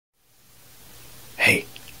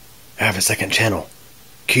I have a second channel,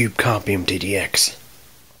 Cube Comp MTDX.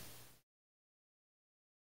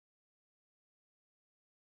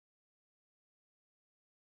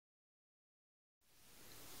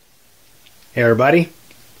 Hey everybody.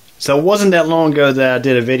 So it wasn't that long ago that I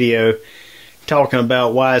did a video talking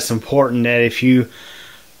about why it's important that if you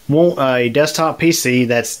want a desktop PC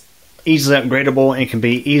that's easily upgradable and can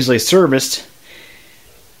be easily serviced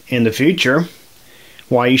in the future,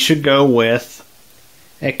 why you should go with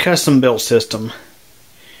a custom built system.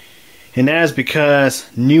 And that is because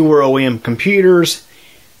newer OEM computers,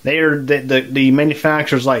 the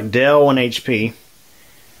manufacturers like Dell and HP,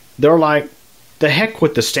 they're like, the heck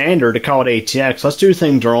with the standard to call it ATX, let's do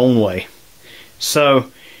things our own way.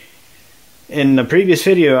 So in the previous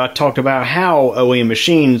video I talked about how OEM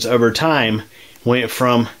machines over time went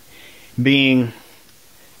from being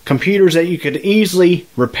computers that you could easily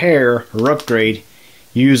repair or upgrade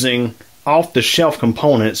using off-the-shelf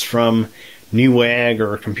components from Newegg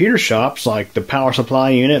or computer shops like the power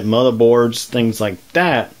supply unit, motherboards, things like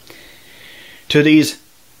that, to these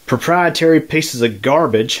proprietary pieces of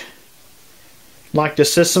garbage like the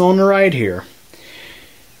system on the right here.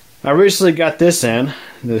 I recently got this in,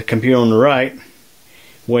 the computer on the right,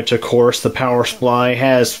 which of course the power supply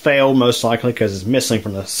has failed most likely because it's missing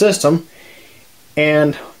from the system,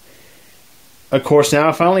 and of course now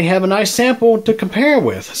I finally have a nice sample to compare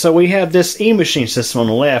with. So we have this eMachine system on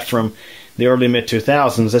the left from the early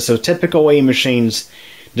mid-2000s. It's a typical eMachines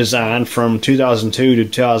design from 2002 to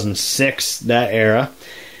 2006, that era.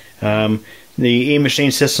 The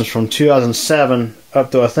eMachine systems from 2007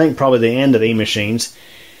 up to I think probably the end of eMachines.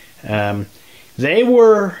 They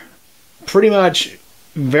were pretty much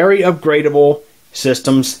very upgradable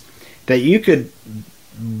systems that you could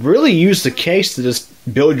really use the case to just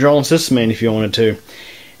build your own system in if you wanted to.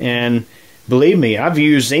 And believe me, I've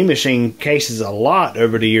used eMachine cases a lot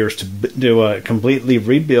over the years to do completely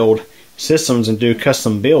rebuild systems and do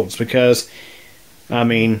custom builds because, I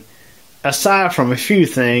mean, aside from a few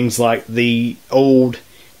things like the old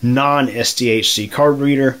non-SDHC card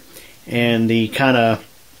reader and the kind of,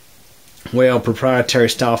 well, proprietary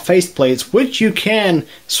style faceplates, which you can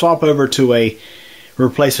swap over to a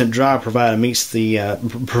replacement drive provided it's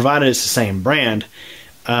the same brand.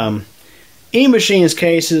 eMachines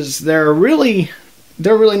cases, they're really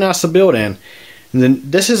nice to build in. And then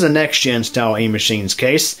this is a next gen style eMachines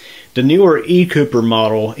case. The newer eCooper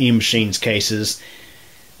model eMachines cases,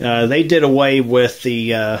 they did away with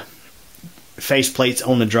the faceplates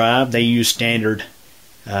on the drive. They use standard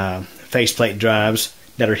faceplate drives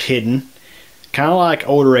that are hidden, kind of like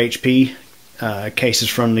older HP cases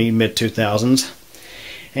from the mid-2000s.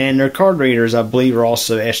 And their card readers, I believe, are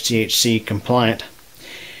also SDHC compliant.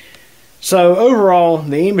 So overall,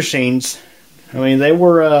 the eMachines, I mean, they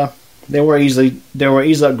were easily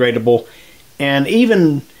upgradable, and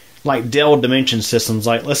even like Dell Dimension systems,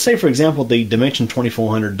 like let's say for example the Dimension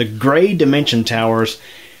 2400, the gray Dimension towers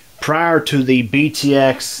prior to the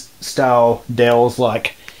BTX style Dells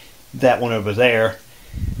like that one over there,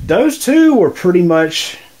 those two were pretty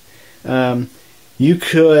much, you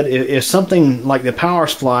could, if something like the power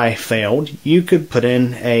supply failed, you could put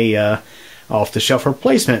in a off-the-shelf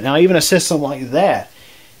replacement. Now even a system like that,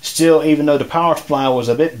 still, even though the power supply was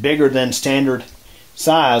a bit bigger than standard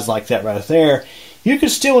size like that right there, you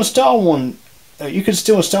could still install one. You could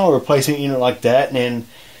still install a replacement unit like that, and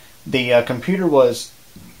the computer was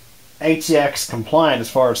ATX compliant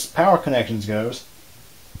as far as power connections goes.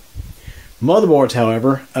 Motherboards,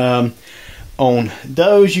 however, on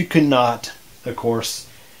those you could not, of course,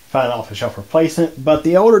 find an off-the-shelf replacement. But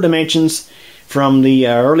the older Dimensions from the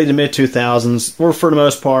early to mid-2000s were, for the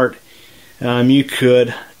most part, you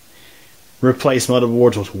could replace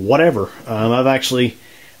motherboards with whatever. I actually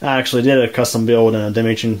did a custom build in a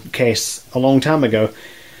Dimension case a long time ago.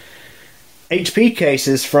 HP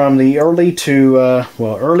cases from the early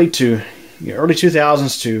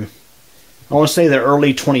 2000s to, I want to say the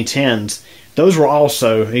early 2010s. Those were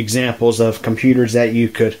also examples of computers that you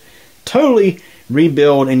could totally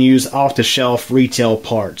rebuild and use off-the-shelf retail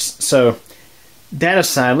parts. So that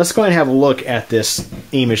aside, let's go ahead and have a look at this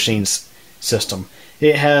eMachines system.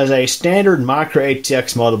 It has a standard micro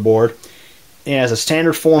ATX motherboard. It has a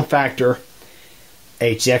standard form factor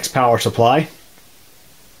ATX power supply.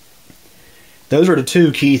 Those are the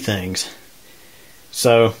two key things.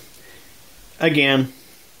 So again,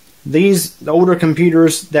 these older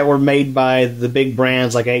computers that were made by the big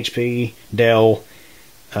brands like HP, Dell,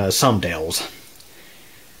 some Dells,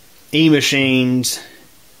 eMachines,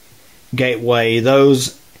 Gateway,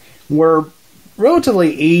 those were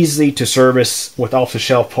relatively easy to service with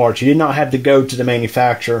off-the-shelf parts. You did not have to go to the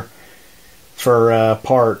manufacturer for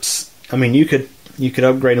parts I mean, you could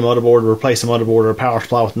upgrade a motherboard or replace a motherboard or a power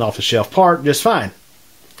supply with an off-the-shelf part just fine.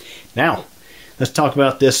 Now, let's talk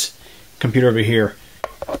about this computer over here.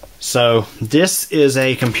 So this is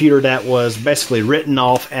a computer that was basically written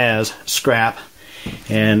off as scrap,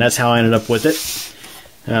 and that's how I ended up with it.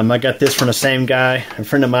 I got this from the same guy, a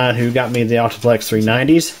friend of mine who got me the Optiplex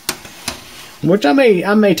 390s, which I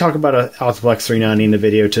may talk about an Optiplex 390 in the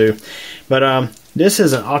video too. But this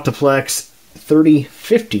is an Optiplex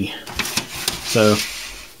 3050. So,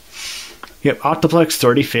 yep, Optiplex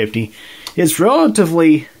 3050. It's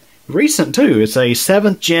relatively recent too. It's a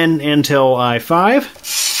 7th gen Intel i5.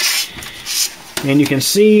 And you can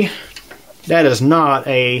see that is not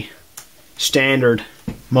a standard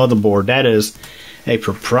motherboard. That is a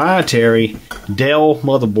proprietary Dell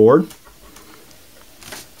motherboard.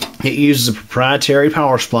 It uses a proprietary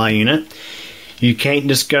power supply unit. You can't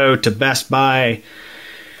just go to Best Buy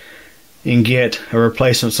and get a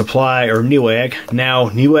replacement supply or Newegg. Now,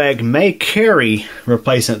 Newegg may carry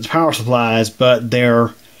replacement power supplies, but they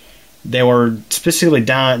were specifically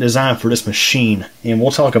designed for this machine, and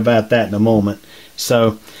we'll talk about that in a moment.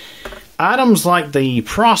 So, items like the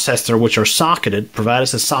processor, which are socketed, provide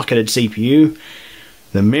us a socketed CPU,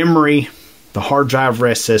 the memory, the hard drive or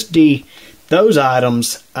SSD, those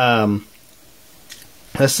items, let's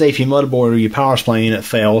say if your motherboard or your power supply unit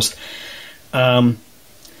fails,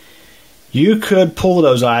 you could pull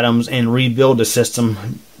those items and rebuild the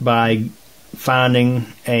system by finding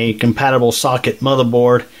a compatible socket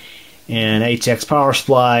motherboard and ATX power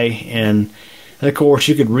supply, and of course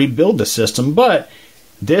you could rebuild the system. But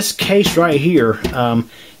this case right here,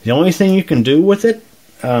 the only thing you can do with it,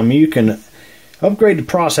 you can upgrade the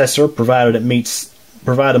processor provided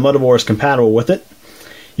the motherboard is compatible with it.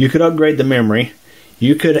 You could upgrade the memory.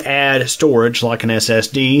 You could add storage like an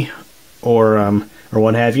SSD or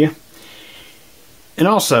what have you. And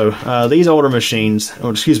also, these older machines, or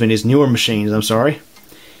excuse me, these newer machines, I'm sorry.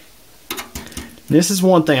 This is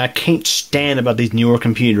one thing I can't stand about these newer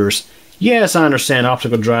computers. Yes, I understand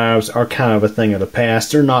optical drives are kind of a thing of the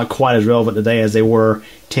past. They're not quite as relevant today as they were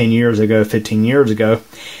 10 years ago, 15 years ago.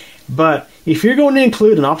 But if you're going to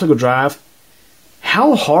include an optical drive,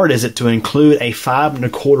 how hard is it to include a 5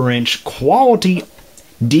 1/4 inch quality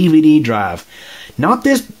DVD drive? Not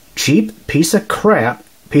this cheap piece of crap,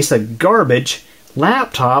 piece of garbage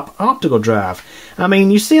laptop optical drive. I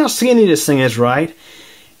mean, you see how skinny this thing is, right?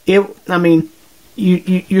 I mean,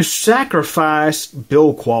 you sacrifice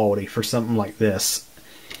build quality for something like this.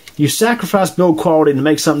 You sacrifice build quality to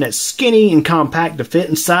make something that's skinny and compact to fit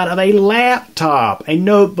inside of a laptop, a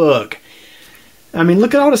notebook. I mean,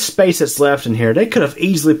 look at all the space that's left in here. They could have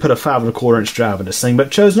easily put a 5 1/4 inch drive in this thing,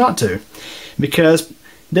 but chose not to, because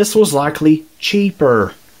this was likely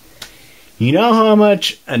cheaper. You know how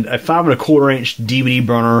much a 5 1/4 inch DVD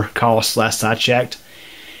burner costs last I checked?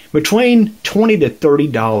 Between $20 to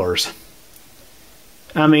 $30.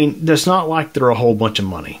 I mean, it's not like they're a whole bunch of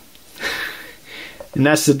money. And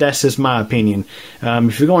that's just my opinion.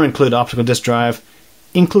 If you're going to include an optical disk drive,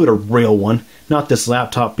 include a real one, not this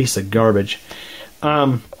laptop piece of garbage.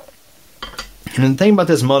 And the thing about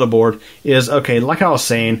this motherboard is, okay, like I was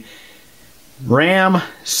saying, RAM,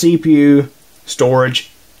 CPU, storage,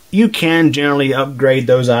 you can generally upgrade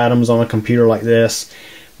those items on a computer like this,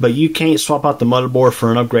 but you can't swap out the motherboard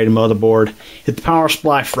for an upgraded motherboard. If the power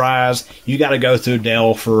supply fries, you got to go through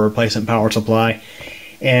Dell for a replacement power supply,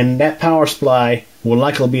 and that power supply will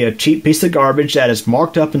likely be a cheap piece of garbage that is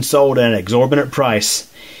marked up and sold at an exorbitant price.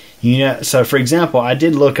 You know, so for example, I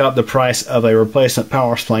did look up the price of a replacement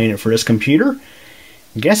power supply unit for this computer.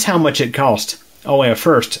 Guess how much it cost? Oh yeah,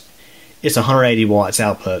 first, it's 180 watts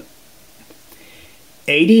output.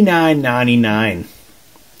 $89.99.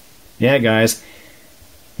 Yeah, guys,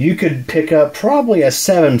 you could pick up probably a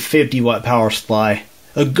 750 watt power supply,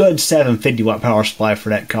 a good 750 watt power supply for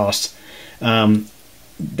that cost.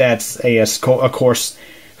 That's of course,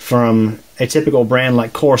 from a typical brand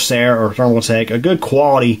like Corsair or Thermaltake, a good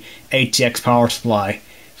quality ATX power supply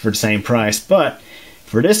for the same price. But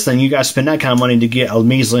for this thing, you got to spend that kind of money to get a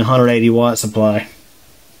measly 180 watt supply.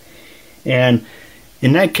 And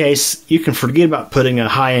in that case, you can forget about putting a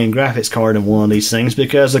high-end graphics card in one of these things,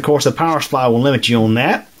 because of course the power supply will limit you on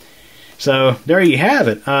that. So there you have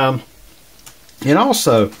it. And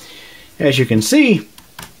also, as you can see,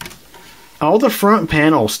 all the front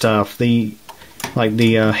panel stuff, like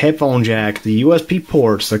the headphone jack, the USB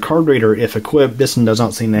ports, the card reader, if equipped, this one does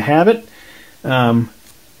not seem to have it.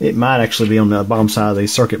 It might actually be on the bottom side of the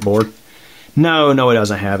circuit board. No, it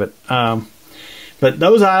doesn't have it. But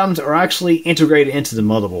those items are actually integrated into the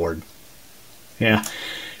motherboard. Yeah.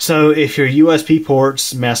 So if your USB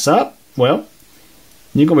ports mess up, well,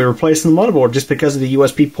 you're going to be replacing the motherboard just because of the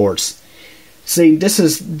USB ports. See, this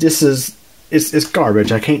is it's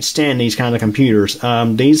garbage. I can't stand these kind of computers.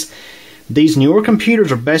 These newer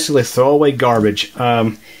computers are basically throwaway garbage.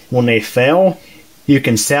 When they fail, you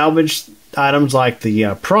can salvage items like the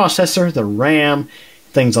processor, the RAM,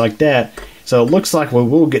 things like that. So it looks like we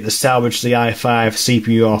will get to salvage the i5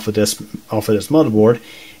 CPU off of this motherboard,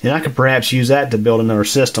 and I could perhaps use that to build another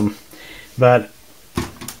system. But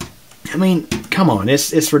I mean, come on,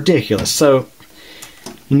 it's ridiculous. So,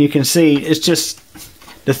 and you can see it's just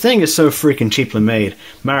the thing is so freaking cheaply made.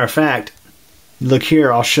 Matter of fact, look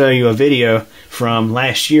here, I'll show you a video from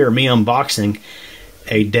last year, me unboxing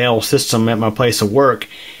a Dell system at my place of work.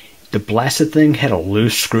 The blasted thing had a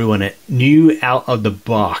loose screw in it, new out of the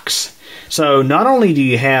box. So not only do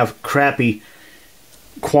you have crappy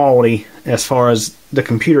quality as far as the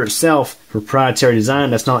computer itself, proprietary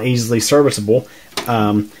design that's not easily serviceable,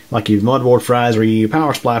 like your motherboard fries or your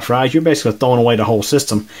power supply fries, you're basically throwing away the whole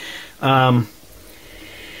system. Not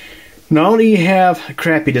only do you have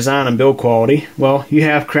crappy design and build quality, well, you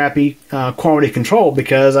have crappy quality control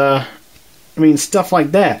because, I mean, stuff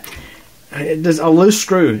like that. There's a loose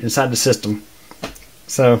screw inside the system.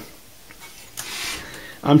 So,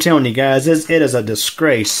 I'm telling you guys, it is a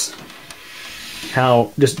disgrace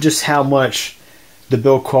how just how much the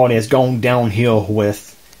build quality has gone downhill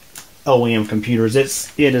with OEM computers.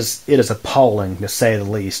 It is appalling, to say the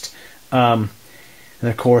least. And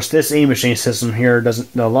of course, this eMachine system here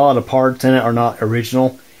doesn't. A lot of the parts in it are not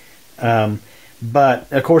original. But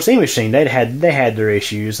of course, eMachine they had their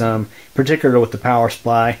issues, particularly with the power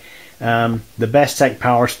supply. The Bestech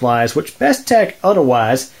power supplies, which Bestech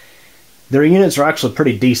otherwise, their units are actually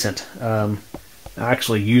pretty decent. I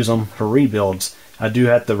actually use them for rebuilds. I do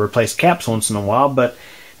have to replace caps once in a while, but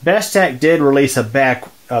Bestech did release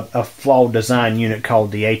a flawed design unit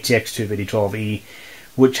called the ATX 25012E,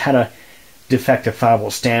 which had a defective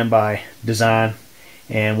 5-volt standby design.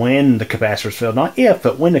 And when the capacitors failed, not if,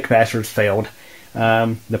 but when the capacitors failed,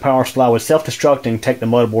 the power supply would self-destruct and take the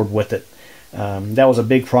motherboard with it. That was a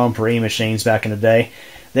big problem for eMachines back in the day.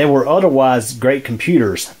 They were otherwise great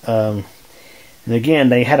computers. And again,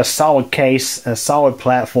 they had a solid case, a solid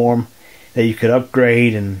platform that you could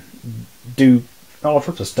upgrade and do all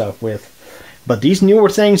sorts of stuff with. But these newer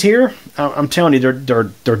things here, I'm telling you,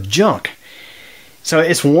 they're junk. So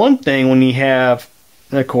it's one thing when you have,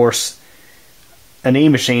 of course, an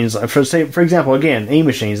eMachines. For example, again,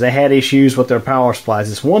 eMachines, they had issues with their power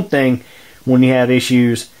supplies. It's one thing when you have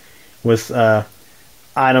issues with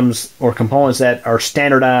items or components that are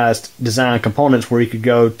standardized design components where you could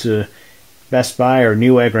go to Best Buy or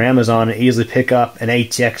Newegg or Amazon and easily pick up an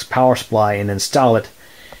ATX power supply and install it.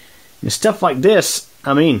 And stuff like this,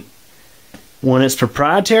 I mean, when it's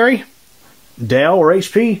proprietary, Dell or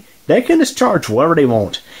HP, they can just charge whatever they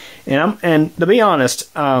want. And to be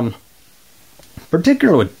honest,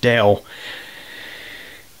 particularly with Dell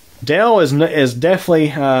is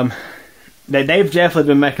definitely they've definitely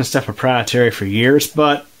been making stuff proprietary for years,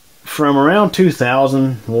 but from around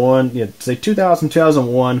 2001, say 2000,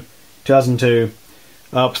 2001, 2002,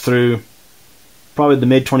 up through probably the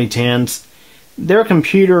mid-2010s, their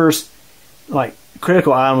computers, like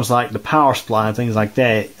critical items like the power supply and things like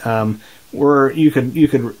that, where you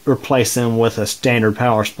could replace them with a standard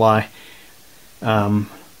power supply.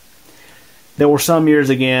 There were some years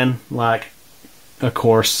again, like, of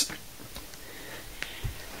course,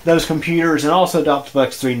 those computers and also the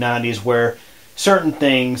Optiplex 390s where certain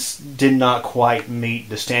things did not quite meet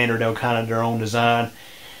the standard. They were kind of their own design.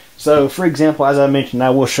 So, for example, as I mentioned, I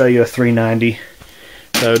will show you a 390.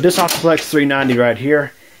 So this Optiplex 390 right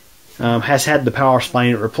here has had the power supply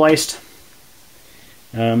unit replaced.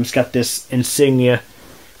 It's got this insignia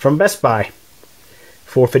from Best Buy,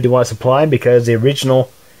 450 watt supply, because the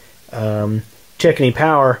original Chickeny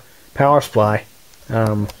power supply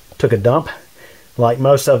took a dump, like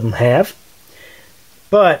most of them have.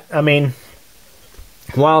 But I mean,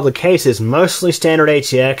 while the case is mostly standard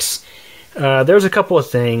ATX, there's a couple of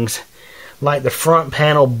things like the front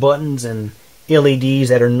panel buttons and LEDs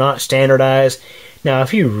that are not standardized. Now,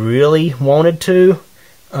 if you really wanted to,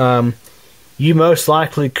 you most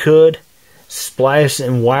likely could splice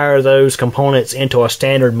and wire those components into a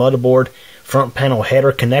standard motherboard front panel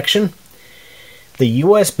header connection. The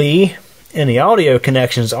USB and the audio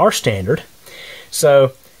connections are standard.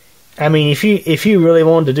 So, I mean, if you really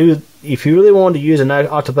wanted to use an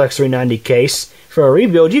Optiplex 390 case for a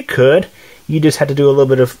rebuild, you could. You just had to do a little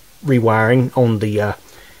bit of rewiring on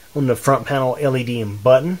the front panel LED and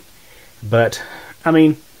button. But I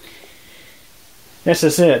mean, that's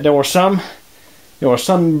just it. There were some there were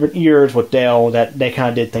some years with Dell that they kind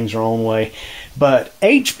of did things their own way. But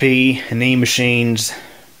HP and eMachines,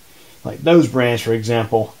 like those brands, for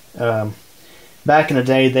example, back in the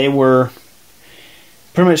day, they were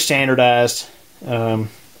pretty much standardized. But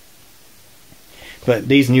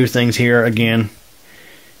these new things here, again,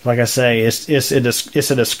 like I say, it's a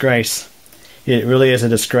disgrace. It really is a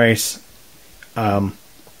disgrace. I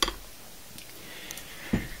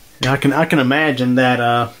can imagine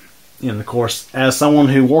that. And of course, as someone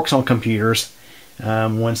who works on computers,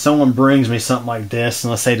 when someone brings me something like this, and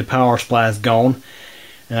let's say the power supply is gone,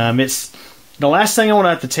 it's the last thing I want to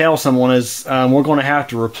have to tell someone is we're going to have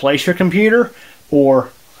to replace your computer, or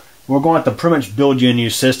we're going to have to pretty much build you a new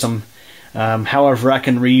system. However, I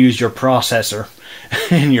can reuse your processor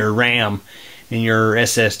and your RAM and your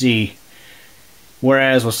SSD.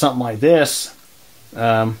 Whereas with something like this,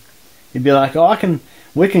 you'd be like, oh,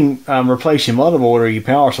 we can replace your motherboard or your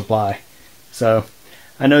power supply. So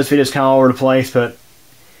I know this video is kind of all over the place, but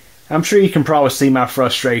I'm sure you can probably see my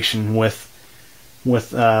frustration with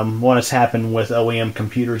what has happened with OEM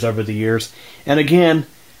computers over the years. And again,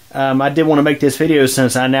 I did want to make this video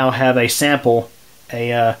since I now have a sample,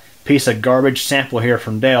 a piece of garbage sample here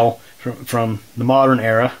from Dell from the modern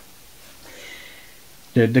era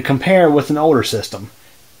to compare with an older system.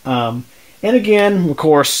 And again, of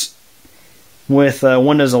course, with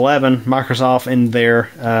Windows 11, Microsoft in their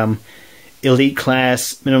elite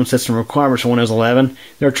class minimum system requirements for Windows 11,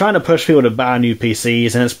 they're trying to push people to buy new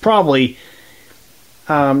PCs, and it's probably,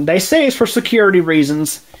 they say it's for security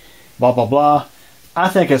reasons, blah blah blah. I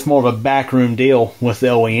think it's more of a backroom deal with the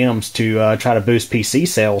OEMs to try to boost PC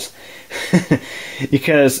sales.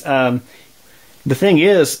 Because the thing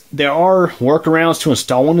is, there are workarounds to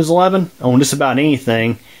install Windows 11 on just about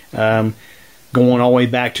anything, going all the way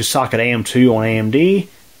back to socket AM2 on AMD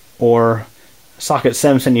or socket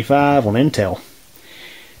 775 on Intel.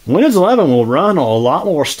 Windows 11 will run a lot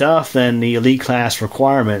more stuff than the elite class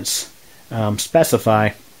requirements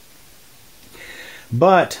specify.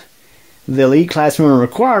 But the elite class minimum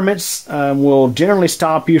requirements will generally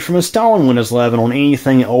stop you from installing Windows 11 on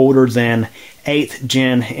anything older than 8th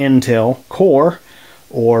gen Intel Core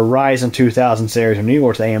or Ryzen 2000 series or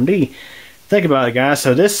newer to AMD. Think about it, guys.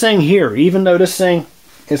 So this thing here, even though this thing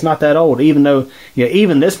is not that old, even though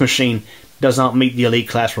even this machine does not meet the elite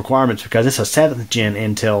class requirements because it's a 7th gen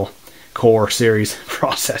Intel Core series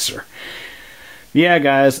processor. Yeah,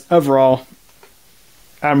 guys. Overall,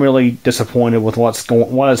 I'm really disappointed with what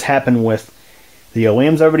has happened with the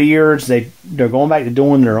OEMs over the years. They're going back to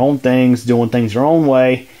doing their own things, doing things their own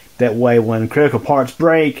way. That way, when critical parts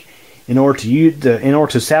break, in order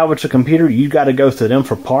to salvage a computer, you got to go through them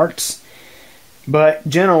for parts. But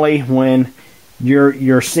generally, when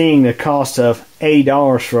you're seeing the cost of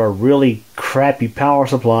 $80 for a really crappy power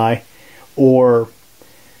supply, or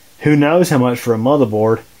who knows how much for a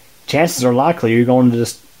motherboard, chances are likely you're going to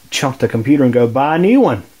just chunk the computer and go buy a new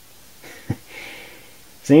one.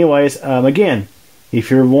 So anyways, again,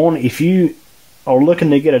 if you are looking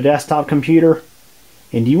to get a desktop computer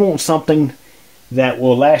and you want something that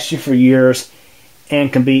will last you for years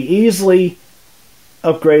and can be easily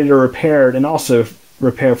upgraded or repaired, and also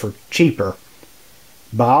repaired for cheaper,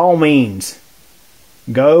 by all means,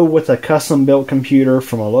 go with a custom built computer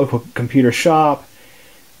from a local computer shop,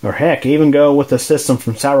 or heck, even go with a system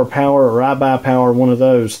from CyberPower or iBuyPower, one of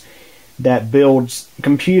those that builds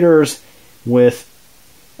computers with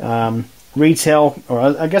retail, or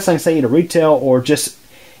I guess I can say either retail or just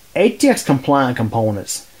ATX compliant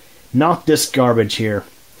components, not this garbage here.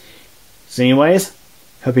 So anyways,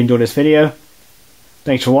 hope you enjoyed this video.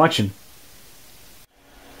 Thanks for watching.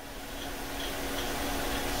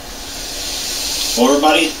 Well,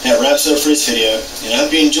 everybody, that wraps it up for this video, and I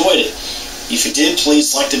hope you enjoyed it. If you did,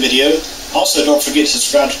 please like the video. Also, don't forget to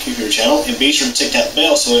subscribe to the computer channel, and be sure to tick that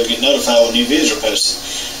bell so you'll get notified when new videos are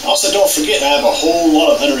posted. Also, don't forget, I have a whole lot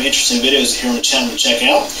of other interesting videos here on the channel to check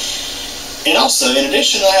out. And also, in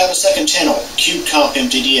addition, I have a second channel,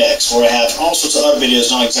 CubeCompMTDX, where I have all sorts of other videos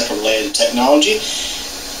not exactly related to technology.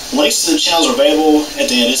 Links to the channels are available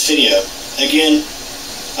at the end of this video. Again,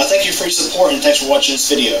 I thank you for your support and thanks for watching this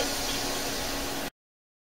video.